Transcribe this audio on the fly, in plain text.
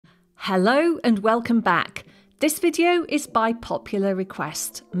Hello and welcome back. This video is by popular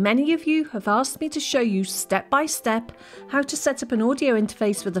request. Many of you have asked me to show you step by step how to set up an audio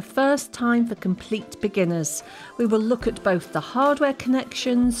interface for the first time for complete beginners. We will look at both the hardware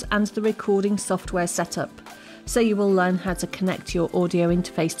connections and the recording software setup. So you will learn how to connect your audio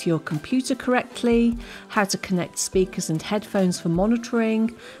interface to your computer correctly, how to connect speakers and headphones for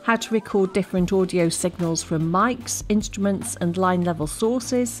monitoring, how to record different audio signals from mics, instruments and line level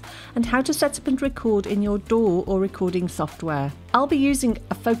sources, and how to set up and record in your DAW or recording software. I'll be using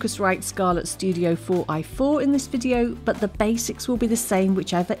a Focusrite Scarlett Studio 4i4 in this video, but the basics will be the same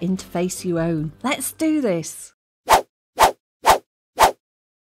whichever interface you own. Let's do this!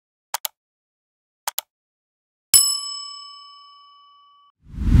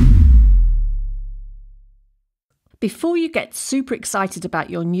 Before you get super excited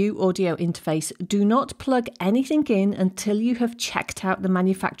about your new audio interface, do not plug anything in until you have checked out the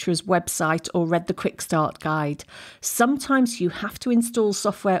manufacturer's website or read the quick start guide. Sometimes you have to install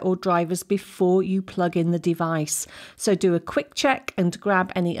software or drivers before you plug in the device. So do a quick check and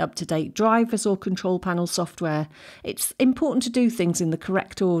grab any up-to-date drivers or control panel software. It's important to do things in the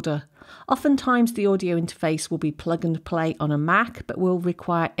correct order. Oftentimes the audio interface will be plug and play on a Mac, but will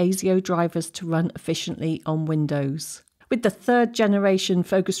require ASIO drivers to run efficiently on Windows. With the third generation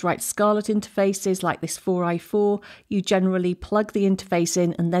Focusrite Scarlett interfaces like this 4i4, you generally plug the interface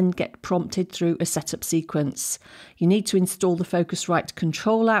in and then get prompted through a setup sequence. You need to install the Focusrite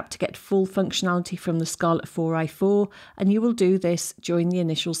control app to get full functionality from the Scarlett 4i4, and you will do this during the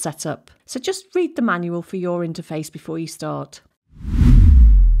initial setup. So just read the manual for your interface before you start.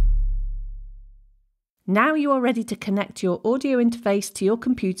 Now you are ready to connect your audio interface to your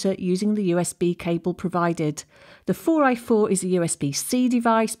computer using the USB cable provided. The 4i4 is a USB-C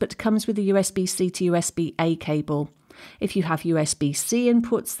device but comes with a USB-C to USB-A cable. If you have USB-C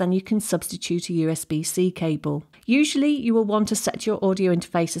inputs, then you can substitute a USB-C cable. Usually you will want to set your audio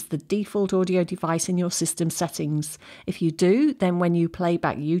interface as the default audio device in your system settings. If you do, then when you play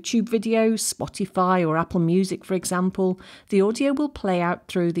back YouTube videos, Spotify or Apple Music for example, the audio will play out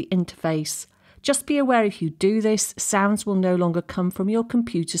through the interface. Just be aware if you do this, sounds will no longer come from your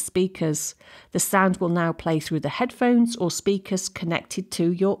computer speakers. The sound will now play through the headphones or speakers connected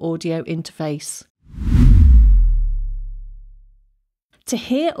to your audio interface. To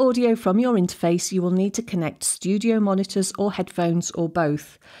hear audio from your interface, you will need to connect studio monitors or headphones or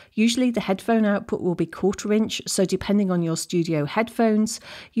both. Usually the headphone output will be 1/4 inch, so depending on your studio headphones,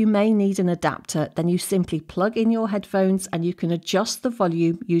 you may need an adapter. Then you simply plug in your headphones and you can adjust the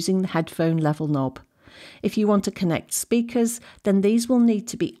volume using the headphone level knob. If you want to connect speakers, then these will need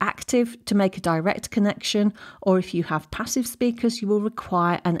to be active to make a direct connection, or if you have passive speakers, you will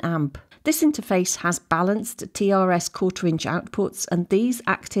require an amp. This interface has balanced TRS 1/4 inch outputs, and these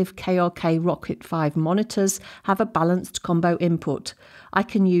active KRK Rokit 5 monitors have a balanced combo input. I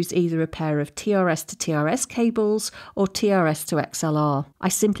can use either a pair of TRS to TRS cables or TRS to XLR. I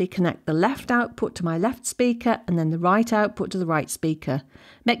simply connect the left output to my left speaker and then the right output to the right speaker.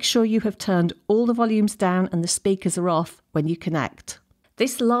 Make sure you have turned all the volumes down and the speakers are off when you connect.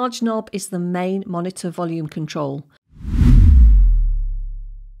 This large knob is the main monitor volume control.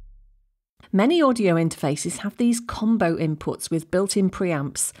 Many audio interfaces have these combo inputs with built-in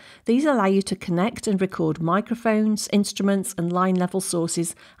preamps. These allow you to connect and record microphones, instruments and line level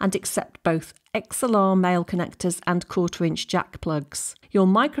sources and accept both XLR male connectors and 1/4 inch jack plugs. Your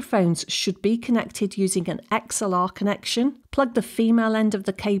microphones should be connected using an XLR connection. Plug the female end of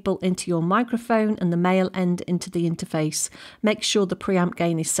the cable into your microphone and the male end into the interface. Make sure the preamp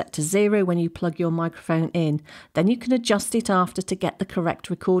gain is set to 0 when you plug your microphone in. Then you can adjust it after to get the correct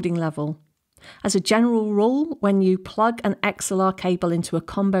recording level. As a general rule, when you plug an XLR cable into a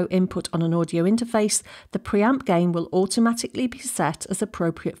combo input on an audio interface, the preamp gain will automatically be set as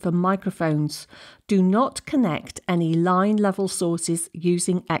appropriate for microphones. Do not connect any line level sources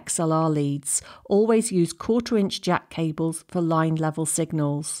using XLR leads. Always use 1/4 inch jack cables for line level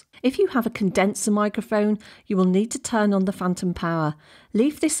signals. If you have a condenser microphone, you will need to turn on the phantom power.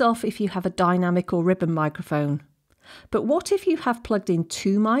 Leave this off if you have a dynamic or ribbon microphone. But what if you have plugged in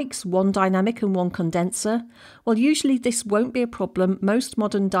 2 mics, one dynamic and one condenser? Well, usually this won't be a problem. Most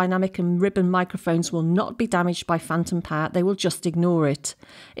modern dynamic and ribbon microphones will not be damaged by phantom power, they will just ignore it.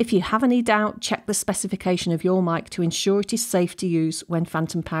 If you have any doubt, check the specification of your mic to ensure it is safe to use when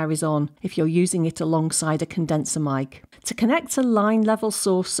phantom power is on, if you're using it alongside a condenser mic. To connect a line level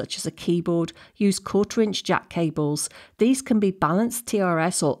source such as a keyboard, use 1/4-inch jack cables. These can be balanced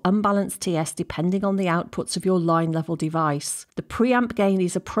TRS or unbalanced TS depending on the outputs of your line level device. The preamp gain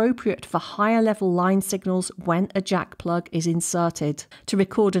is appropriate for higher level line signals when a jack plug is inserted. To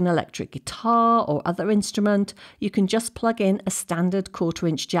record an electric guitar or other instrument, you can just plug in a standard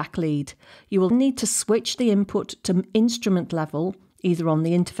 1/4-inch jack lead. You will need to switch the input to instrument level, either on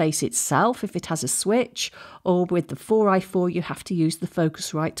the interface itself if it has a switch, or with the 4i4 you have to use the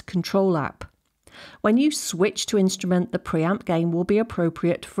Focusrite control app. When you switch to instrument, the preamp gain will be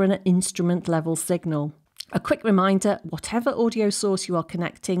appropriate for an instrument level signal. A quick reminder, whatever audio source you are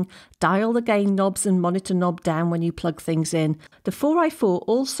connecting, dial the gain knobs and monitor knob down when you plug things in. The 4i4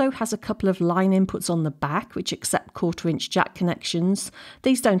 also has a couple of line inputs on the back which accept 1/4-inch jack connections.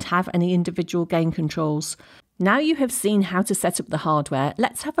 These don't have any individual gain controls. Now you have seen how to set up the hardware,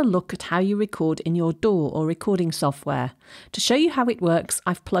 let's have a look at how you record in your DAW or recording software. To show you how it works,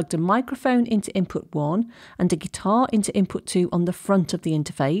 I've plugged a microphone into input 1 and a guitar into input 2 on the front of the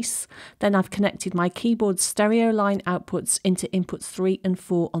interface. Then I've connected my keyboard's stereo line outputs into inputs 3 and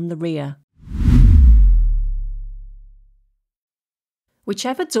 4 on the rear.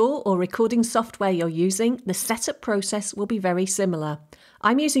 Whichever DAW or recording software you're using, the setup process will be very similar.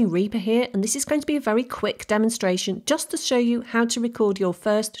 I'm using Repo here, and this is going to be a very quick demonstration just to show you how to record your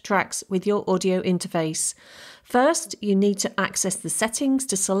first tracks with your audio interface. First, you need to access the settings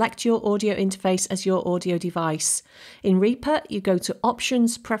to select your audio interface as your audio device. In Repo, you go to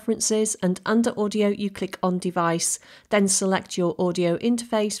Options, Preferences, and under Audio you click on Device, then select your audio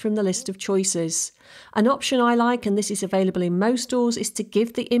interface from the list of choices. An option I like, and this is available in most DAWs, is to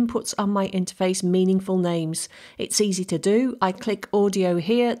give the inputs on my interface meaningful names. It's easy to do. I click Audio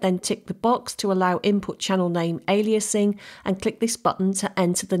here, then tick the box to allow input channel name aliasing, and click this button to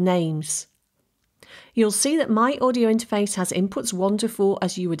enter the names. You'll see that my audio interface has inputs 1 to 4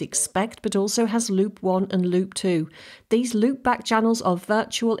 as you would expect, but also has loop 1 and loop 2. These loopback channels are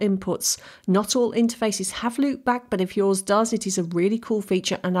virtual inputs. Not all interfaces have loopback, but if yours does, it is a really cool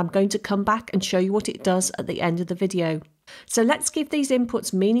feature, and I'm going to come back and show you what it does at the end of the video. So let's give these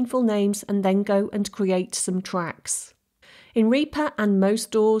inputs meaningful names and then go and create some tracks. In Repo and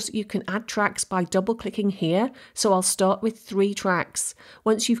most DAWs, you can add tracks by double-clicking here, so I'll start with 3 tracks.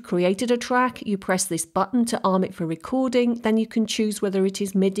 Once you've created a track, you press this button to arm it for recording, then you can choose whether it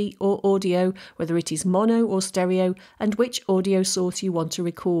is MIDI or audio, whether it is mono or stereo, and which audio source you want to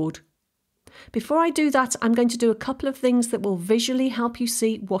record. Before I do that, I'm going to do a couple of things that will visually help you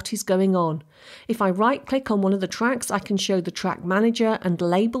see what is going on. If I right-click on one of the tracks, I can show the track manager and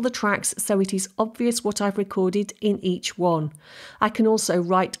label the tracks so it is obvious what I've recorded in each one. I can also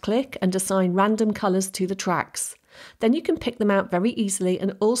right-click and assign random colours to the tracks. Then you can pick them out very easily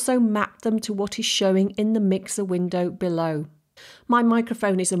and also map them to what is showing in the mixer window below. My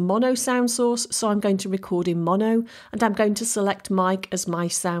microphone is a mono sound source, so I'm going to record in mono, and I'm going to select mic as my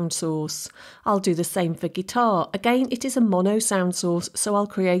sound source. I'll do the same for guitar. Again, it is a mono sound source, so I'll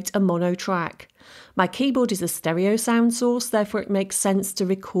create a mono track. My keyboard is a stereo sound source, therefore it makes sense to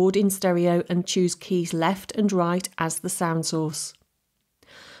record in stereo and choose keys left and right as the sound source.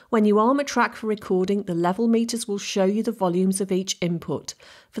 When you arm a track for recording, the level meters will show you the volumes of each input.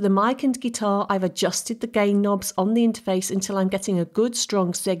 For the mic and guitar, I've adjusted the gain knobs on the interface until I'm getting a good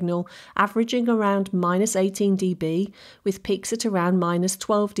strong signal, averaging around -18 dB, with peaks at around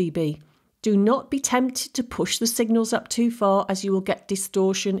 -12 dB. Do not be tempted to push the signals up too far, as you will get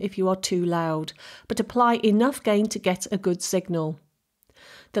distortion if you are too loud, but apply enough gain to get a good signal.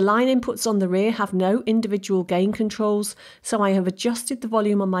 The line inputs on the rear have no individual gain controls, so I have adjusted the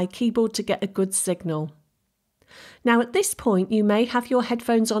volume on my keyboard to get a good signal. Now at this point you may have your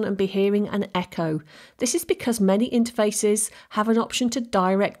headphones on and be hearing an echo. This is because many interfaces have an option to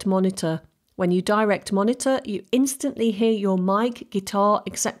direct monitor. When you direct monitor, you instantly hear your mic, guitar,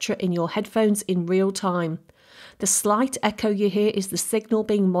 etc. in your headphones in real time. The slight echo you hear is the signal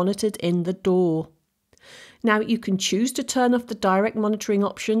being monitored in the DAW. Now you can choose to turn off the direct monitoring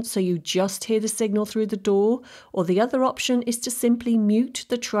option so you just hear the signal through the DAW, or the other option is to simply mute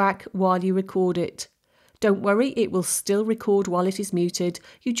the track while you record it. Don't worry, it will still record while it is muted,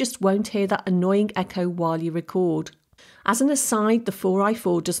 you just won't hear that annoying echo while you record. As an aside, the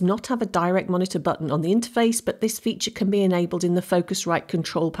 4i4 does not have a direct monitor button on the interface, but this feature can be enabled in the Focusrite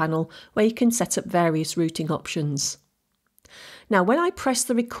control panel where you can set up various routing options. Now when I press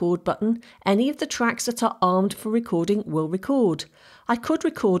the record button, any of the tracks that are armed for recording will record. I could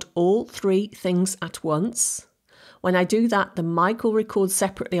record all 3 things at once. When I do that, the mic will record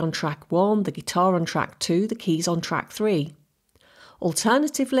separately on track 1, the guitar on track 2, the keys on track 3.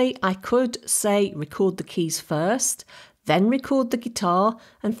 Alternatively, I could say record the keys first, then record the guitar,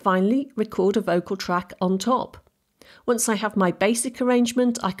 and finally record a vocal track on top. Once I have my basic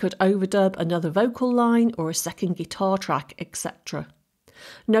arrangement, I could overdub another vocal line or a second guitar track, etc.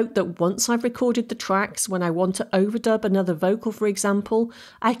 Note that once I've recorded the tracks, when I want to overdub another vocal, for example,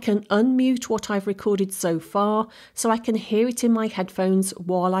 I can unmute what I've recorded so far so I can hear it in my headphones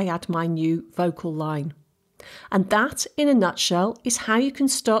while I add my new vocal line. And that, in a nutshell, is how you can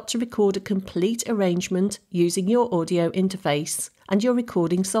start to record a complete arrangement using your audio interface and your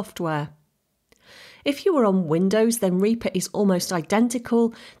recording software. If you are on Windows, then Repo is almost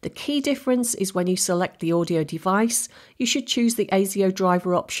identical. The key difference is when you select the audio device, you should choose the ASIO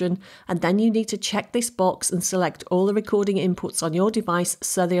driver option, and then you need to check this box and select all the recording inputs on your device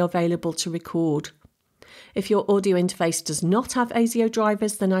so they are available to record. If your audio interface does not have ASIO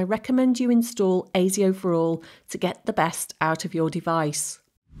drivers, then I recommend you install ASIO for All to get the best out of your device.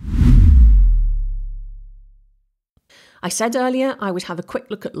 I said earlier I would have a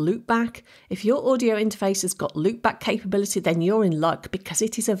quick look at loopback. If your audio interface has got loopback capability, then you're in luck because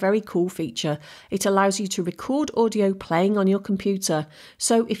it is a very cool feature. It allows you to record audio playing on your computer.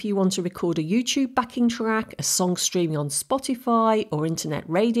 So if you want to record a YouTube backing track, a song streaming on Spotify or internet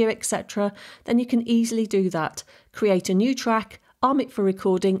radio, etc., then you can easily do that. Create a new track, arm it for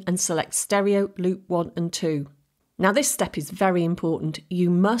recording and select stereo loop 1 and 2. Now this step is very important.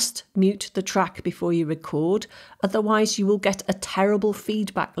 You must mute the track before you record, otherwise you will get a terrible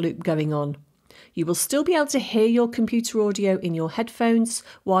feedback loop going on. You will still be able to hear your computer audio in your headphones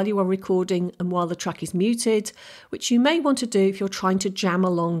while you are recording and while the track is muted, which you may want to do if you're trying to jam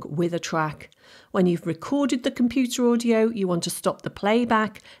along with a track. When you've recorded the computer audio, you want to stop the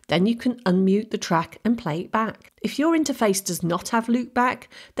playback, then you can unmute the track and play it back. If your interface does not have loopback,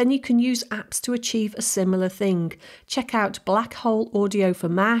 then you can use apps to achieve a similar thing. Check out Black Hole Audio for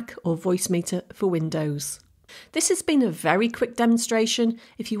Mac or Voicemeeter for Windows. This has been a very quick demonstration.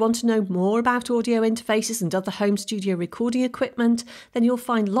 If you want to know more about audio interfaces and other home studio recording equipment, then you'll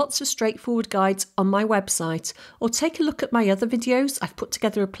find lots of straightforward guides on my website, or take a look at my other videos. I've put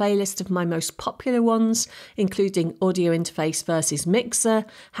together a playlist of my most popular ones, including audio interface versus mixer,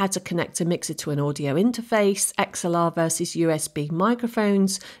 how to connect a mixer to an audio interface, XLR versus USB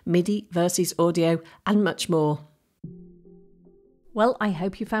microphones, MIDI versus audio, and much more. Well, I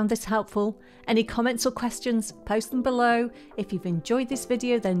hope you found this helpful. Any comments or questions, post them below. If you've enjoyed this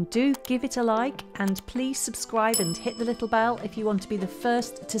video, then do give it a like, and please subscribe and hit the little bell if you want to be the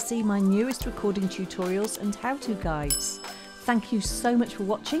first to see my newest recording tutorials and how-to guides. Thank you so much for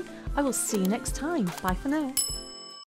watching. I will see you next time. Bye for now.